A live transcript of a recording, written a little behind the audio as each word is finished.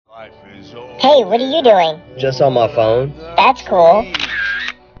Hey, what are you doing? Just on my phone. That's cool.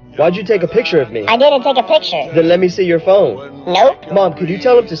 Why'd you take a picture of me? I didn't take a picture. Then let me see your phone. Nope. Mom, could you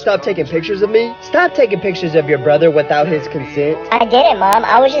tell him to stop taking pictures of me? Stop taking pictures of your brother without his consent. I didn't, Mom.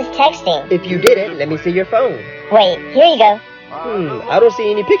 I was just texting. If you didn't, let me see your phone. Wait, here you go. I don't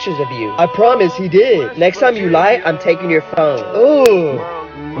see any pictures of you. I promise he did. Next time you lie, I'm taking your phone.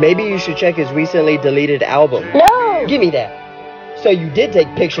 Ooh. Maybe you should check his recently deleted album. No! Give me that. So you did take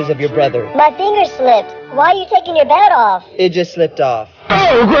pictures of your brother. My finger slipped. Why are you taking your bat off? It just slipped off.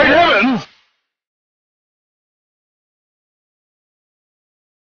 Oh, great heavens!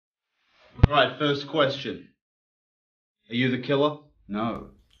 Alright, first question. Are you the killer? No.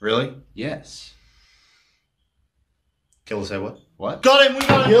 Really? Yes. Killer say what? What? Got him! We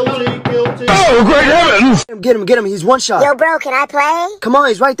got him! Guilty! Oh, great heavens! Get him, he's one shot. Yo, bro, can I play? Come on,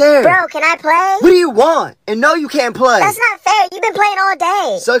 he's right there. Bro, can I play? What do you want? And no, you can't play. That's not fair. You've been playing all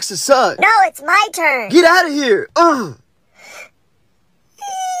day. Sucks to suck. No, it's my turn. Get out of here.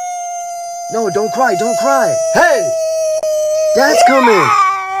 No, don't cry, don't cry. Hey! Dad's coming.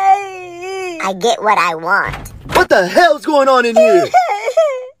 I get what I want. What the hell's going on in here?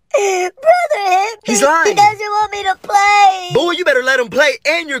 Brother hit me. He's lying. He doesn't want me to play. Boy, you better let him play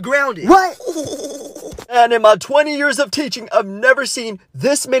and you're grounded. What? And in my 20 years of teaching, I've never seen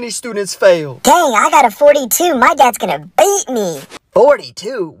this many students fail. Dang, I got a 42. My dad's gonna beat me.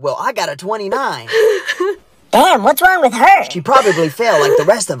 42? Well, I got a 29. Damn, what's wrong with her? She probably failed like the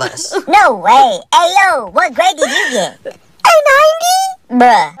rest of us. No way. Hey, yo, what grade did you get? A 90?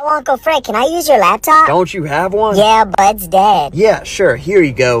 Bruh. Oh, Uncle Fred, can I use your laptop? Don't you have one? Yeah, Bud's dead. Yeah, sure. Here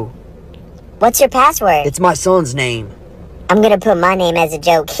you go. What's your password? It's my son's name. I'm gonna put my name as a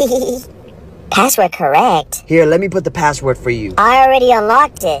joke. Password correct. Here, let me put the password for you. I already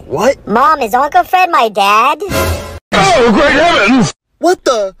unlocked it. What? Mom, is Uncle Fred my dad? Oh, great heavens! What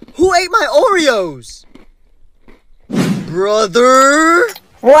the? Who ate my Oreos? Brother?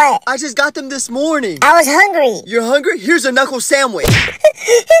 What? I just got them this morning. I was hungry. You're hungry? Here's a knuckle sandwich.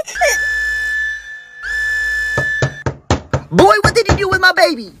 Boy, what did you do with my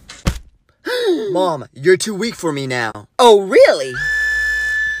baby? Mom, you're too weak for me now. Oh, really?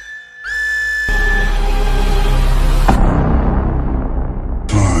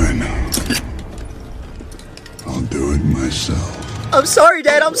 Fine. I'll do it myself. I'm sorry,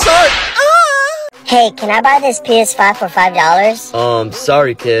 Dad. I'm sorry. Ah! Hey, can I buy this PS5 for $5?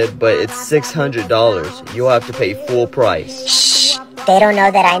 Sorry, kid, but it's $600. You'll have to pay full price. Shh. They don't know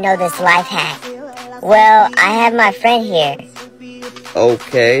that I know this life hack. Well, I have my friend here.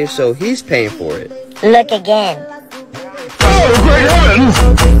 Okay, so he's paying for it. Look again. Oh, great heavens!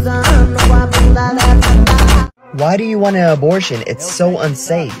 Why do you want an abortion? It's so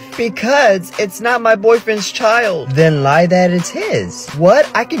unsafe. Because it's not my boyfriend's child. Then lie that it's his. What?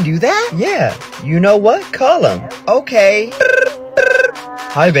 I can do that? Yeah. You know what? Call him. Okay.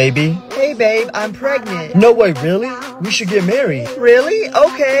 Hi, baby. Hey, babe. I'm pregnant. No way, really? We should get married. Really?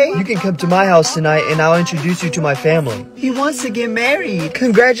 Okay. You can come to my house tonight and I'll introduce you to my family. He wants to get married.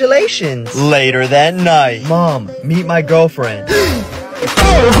 Congratulations. Later that night. Mom, meet my girlfriend.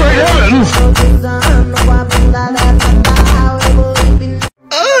 Oh, great heavens!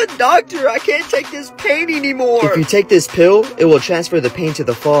 Doctor, I can't take this pain anymore. If you take this pill, it will transfer the pain to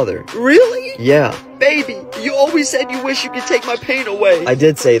the father. Really? Yeah. Baby, you always said you wish you could take my pain away. I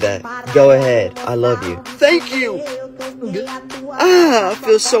did say that. Go ahead. I love you. Thank you. I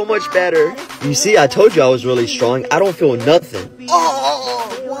feel so much better. You see, I told you I was really strong. I don't feel nothing.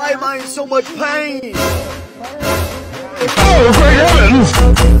 Oh, why am I in so much pain? Oh, great heavens!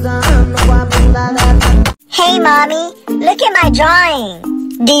 Hey, Mommy, look at my drawing.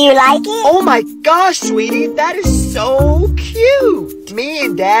 Do you like it? Oh my gosh, sweetie, that is so cute. Me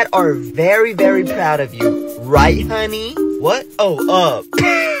and Dad are very, very proud of you. Right, honey? What? Oh,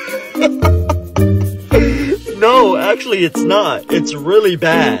 No, actually it's not. It's really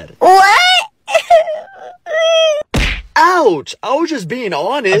bad. What? Ouch! I was just being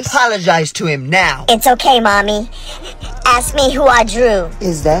honest. Apologize to him now. It's okay, Mommy. Ask me who I drew.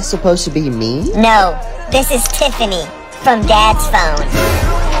 Is that supposed to be me? No, this is Tiffany from Dad's phone.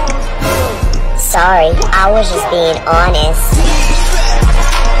 Sorry, I was just being honest.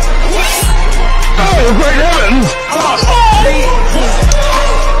 Oh, great heavens!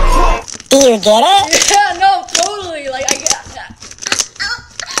 Do you get it? Yeah, no, totally. Like, I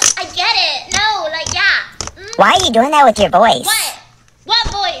get it. No, like, yeah. Why are you doing that with your voice? What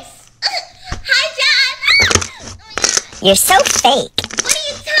voice? Hi, Dad. Oh, You're so fake. what are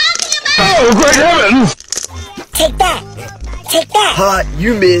you talking about? Oh, great heavens! Take that. Take that. Hot,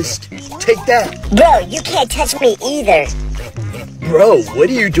 you missed. Take that. Bro, you can't touch me either. Bro, what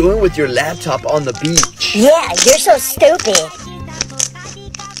are you doing with your laptop on the beach? Yeah, you're so stupid.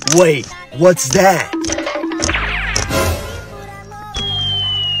 Wait, what's that?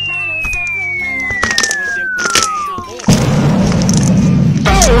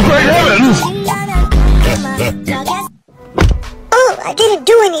 Oh, great heavens! Oh, I didn't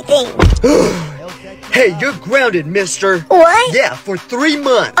do anything. Hey, you're grounded, mister. What? Yeah, for 3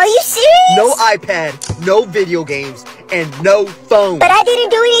 months. Are you serious? No iPad, no video games, and no phone. But I didn't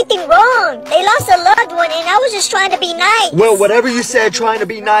do anything wrong. They lost a loved one and I was just trying to be nice. Well, whatever you said trying to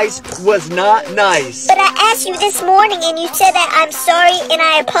be nice was not nice. But I asked you this morning and you said that I'm sorry and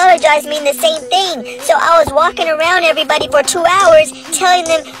I apologize mean the same thing. So I was walking around everybody for 2 hours telling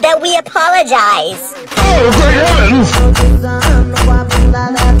them that we apologize. Oh, great heavens!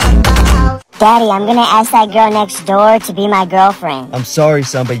 Daddy, I'm gonna ask that girl next door to be my girlfriend. I'm sorry,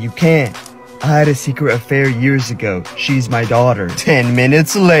 son, but you can't. I had a secret affair years ago. She's my daughter. 10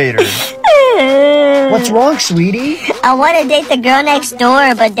 minutes later. What's wrong, sweetie? I want to date the girl next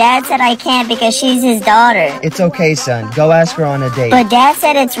door, but Dad said I can't because she's his daughter. It's okay, son. Go ask her on a date. But Dad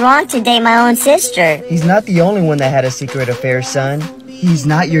said it's wrong to date my own sister. He's not the only one that had a secret affair, son. He's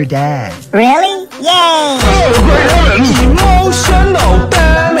not your dad. Really? Yay! Oh, great heavens! Emotional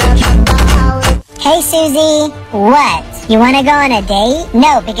damage! Hey, Susie. What? You want to go on a date?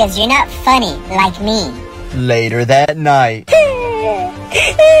 No, because you're not funny like me. Later that night.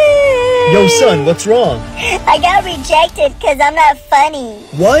 Yo, son, what's wrong? I got rejected because I'm not funny.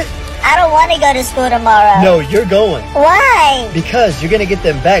 What? I don't want to go to school tomorrow. No, you're going. Why? Because you're gonna get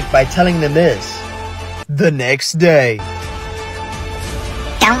them back by telling them this. The next day.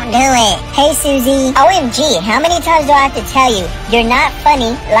 Don't do it. Hey, Susie. OMG, how many times do I have to tell you? You're not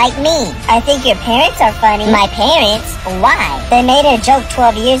funny like me. I think your parents are funny. My parents? Why? They made a joke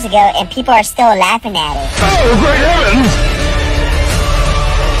 12 years ago and people are still laughing at it. Oh, great heavens!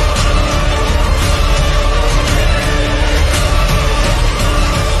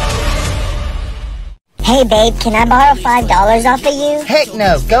 Hey, babe, can I borrow $5 off of you? Heck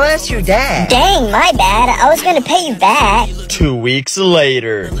no, go ask your dad. Dang, my bad. I was gonna pay you back. 2 weeks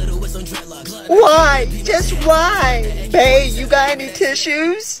later. Why? Just why? Babe, you got any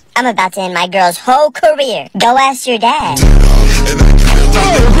tissues? I'm about to end my girl's whole career. Go ask your dad.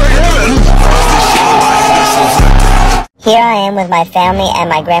 Here I am with my family at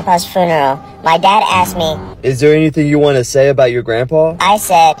my grandpa's funeral. My dad asked me, Is there anything you want to say about your grandpa? I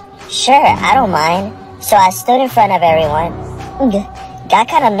said, sure, I don't mind. So I stood in front of everyone. Got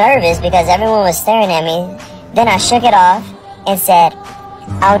kind of nervous because everyone was staring at me. Then I shook it off and said,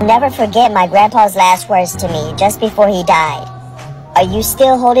 I'll never forget my grandpa's last words to me just before he died. Are you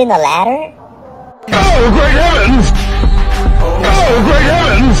still holding the ladder? Oh, great heavens! Oh, great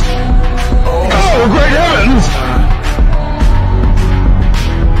heavens! Oh, great heavens!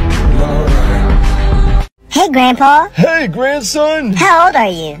 Hey, Grandpa. Hey, grandson! How old are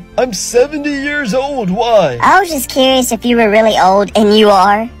you? I'm 70 years old, why? I was just curious if you were really old, and you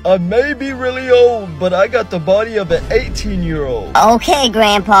are. I may be really old, but I got the body of an 18-year-old. Okay,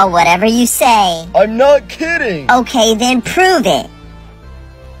 Grandpa, whatever you say. I'm not kidding! Okay, then prove it.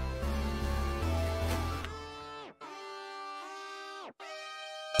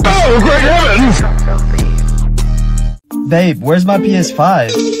 Oh, great heavens! Babe, where's my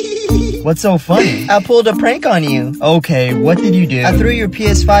PS5? What's so funny? I pulled a prank on you. Okay, what did you do? I threw your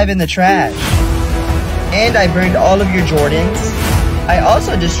PS5 in the trash. And I burned all of your Jordans. I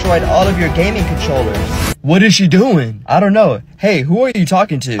also destroyed all of your gaming controllers. What is she doing? I don't know. Hey, who are you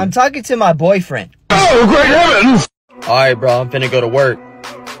talking to? I'm talking to my boyfriend. Oh, great heavens! Alright, bro, I'm finna go to work.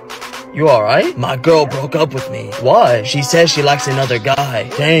 You alright? My girl broke up with me. Why? She says she likes another guy.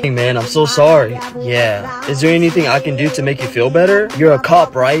 Dang, man, I'm so sorry. Yeah. Is there anything I can do to make you feel better? You're a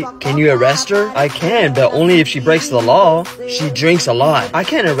cop, right? Can you arrest her? I can, but only if she breaks the law. She drinks a lot. I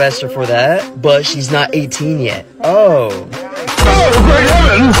can't arrest her for that. But she's not 18 yet. Oh. Oh, great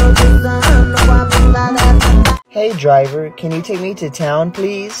heavens! Hey, driver, can you take me to town,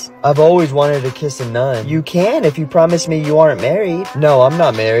 please? I've always wanted to kiss a nun. You can if you promise me you aren't married. No, I'm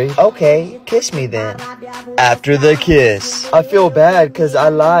not married. Okay, kiss me then. After the kiss. I feel bad because I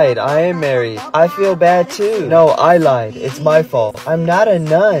lied. I am married. I feel bad too. No, I lied. It's my fault. I'm not a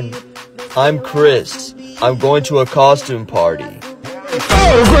nun. I'm Chris. I'm going to a costume party.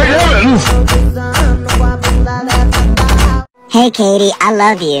 Oh, great heavens! Hey, Katie, I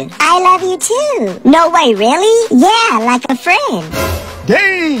love you. I love you too. No way, really? Yeah, like a friend.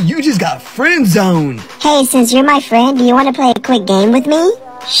 Dang, you just got friend zoned. Hey, since you're my friend, do you want to play a quick game with me?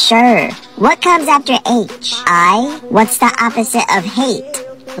 Sure. What comes after H? I. What's the opposite of hate?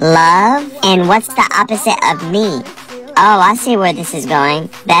 Love. And what's the opposite of me? Oh, I see where this is going.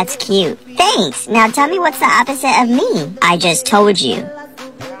 That's cute. Thanks. Now tell me what's the opposite of me. I just told you.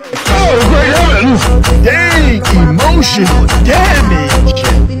 Oh, great heavens! Dang, emotional damage.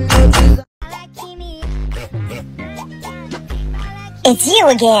 It's you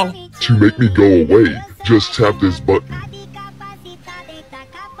again. To make me go away, just tap this button.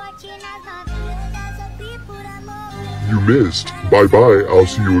 You missed. Bye-bye, I'll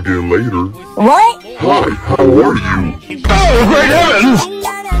see you again later. What? Hi, how are you? Oh, great heavens!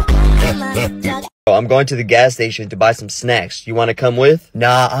 Oh, I'm going to the gas station to buy some snacks. You want to come with?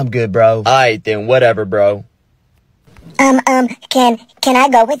 Nah, I'm good, bro. Alright, then whatever, bro. Can I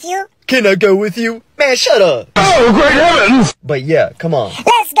go with you? Can I go with you? Man, shut up. Oh, great heavens! But yeah, come on.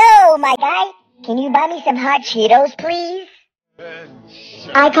 Let's go, my guy. Can you buy me some hot Cheetos, please?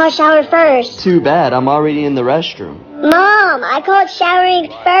 I called shower first. Too bad, I'm already in the restroom. Mom, I called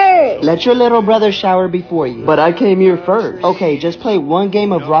showering first. Let your little brother shower before you. But I came here first. Okay, just play one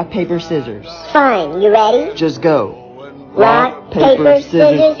game of rock, paper, scissors. Fine, you ready? Just go. Rock, paper,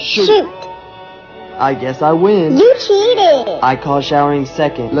 scissors, shoot. I guess I win. You cheated. I call showering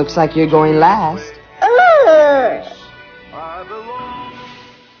second. Looks like you're going last. Ugh.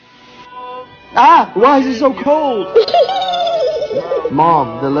 Ah, why is it so cold?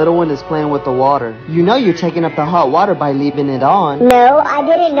 Mom, the little one is playing with the water. You know you're taking up the hot water by leaving it on. No, I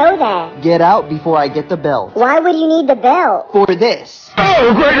didn't know that. Get out before I get the belt. Why would you need the belt? For this.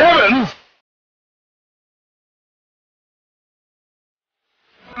 Oh, great heavens!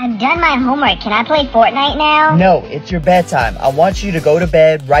 I've done my homework. Can I play Fortnite now? No, it's your bedtime. I want you to go to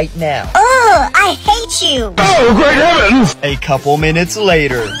bed right now. Ugh, I hate you. Oh, great heavens! A couple minutes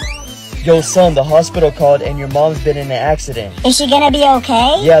later. Yo, son, the hospital called and your mom's been in an accident. Is she gonna be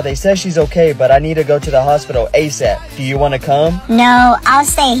okay? Yeah, they said she's okay, but I need to go to the hospital ASAP. Do you want to come? No, I'll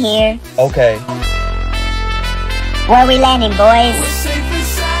stay here. Okay. Where are we landing, boys?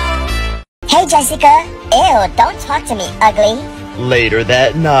 Hey, Jessica. Ew, don't talk to me, ugly. Later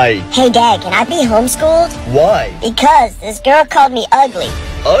that night. Hey, Dad, can I be homeschooled? Why? Because this girl called me ugly.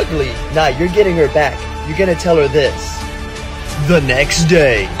 Ugly? Nah, you're getting her back. You're gonna tell her this. The next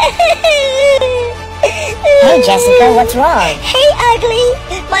day. Hey, Jessica, what's wrong? Hey, ugly.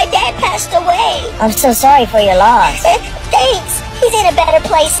 My dad passed away. I'm so sorry for your loss. Thanks. He's in a better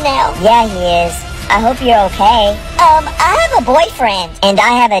place now. Yeah, he is. I hope you're okay. I have a boyfriend. And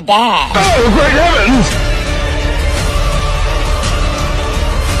I have a dad. Oh, great heavens!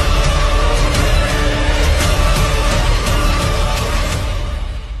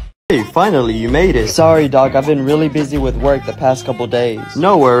 Hey, finally, you made it. Sorry, Doc, I've been really busy with work the past couple days.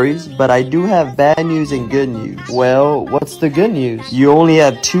 No worries, but I do have bad news and good news. Well, what's the good news? You only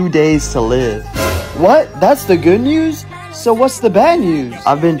have 2 days to live. What? That's the good news? So what's the bad news?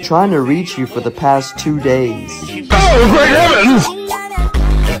 I've been trying to reach you for the past 2 days. Oh, great heavens!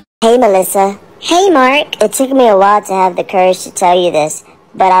 Hey, Melissa. Hey, Mark. It took me a while to have the courage to tell you this,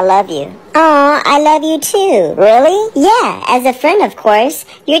 but I love you. Aw, I love you too. Really? Yeah, as a friend, of course.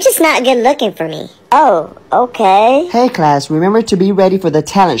 You're just not good looking for me. Oh, okay. Hey, class, remember to be ready for the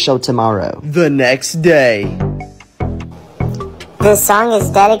talent show tomorrow. The next day. This song is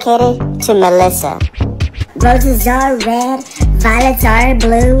dedicated to Melissa. Roses are red, violets are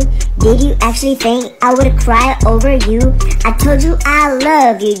blue. Did you actually think I would cry over you? I told you I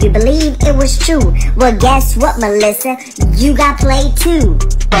love you, you believed it was true. Well, guess what, Melissa? You got played too.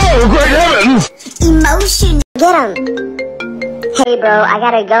 Oh, great heavens! Emotion. Get 'em. Hey, bro, I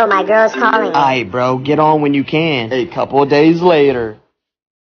gotta go. My girl's calling me. Aight, bro, get on when you can. A couple days later.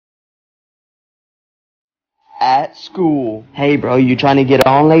 At school. Hey, bro, you trying to get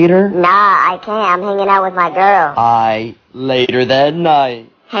on later? Nah, I can't. I'm hanging out with my girl. Aight, later that night.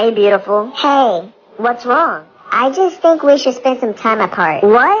 Hey, beautiful. Hey, what's wrong? I just think we should spend some time apart.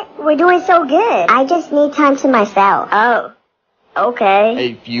 What? We're doing so good. I just need time to myself. Oh, okay.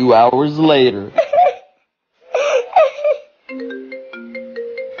 A few hours later.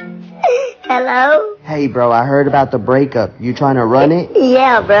 Hello? Hey, bro, I heard about the breakup. You trying to run it?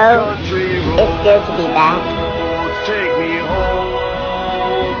 Yeah, bro. It's good to be back. Take me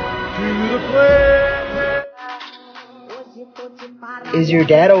home to the place. Is your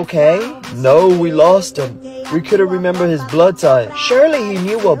dad okay? No, we lost him. We couldn't remember his blood type. Surely he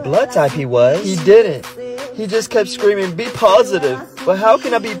knew what blood type he was. He didn't. He just kept screaming, be positive. But how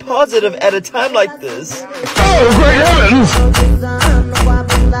can I be positive at a time like this? Oh, great heavens!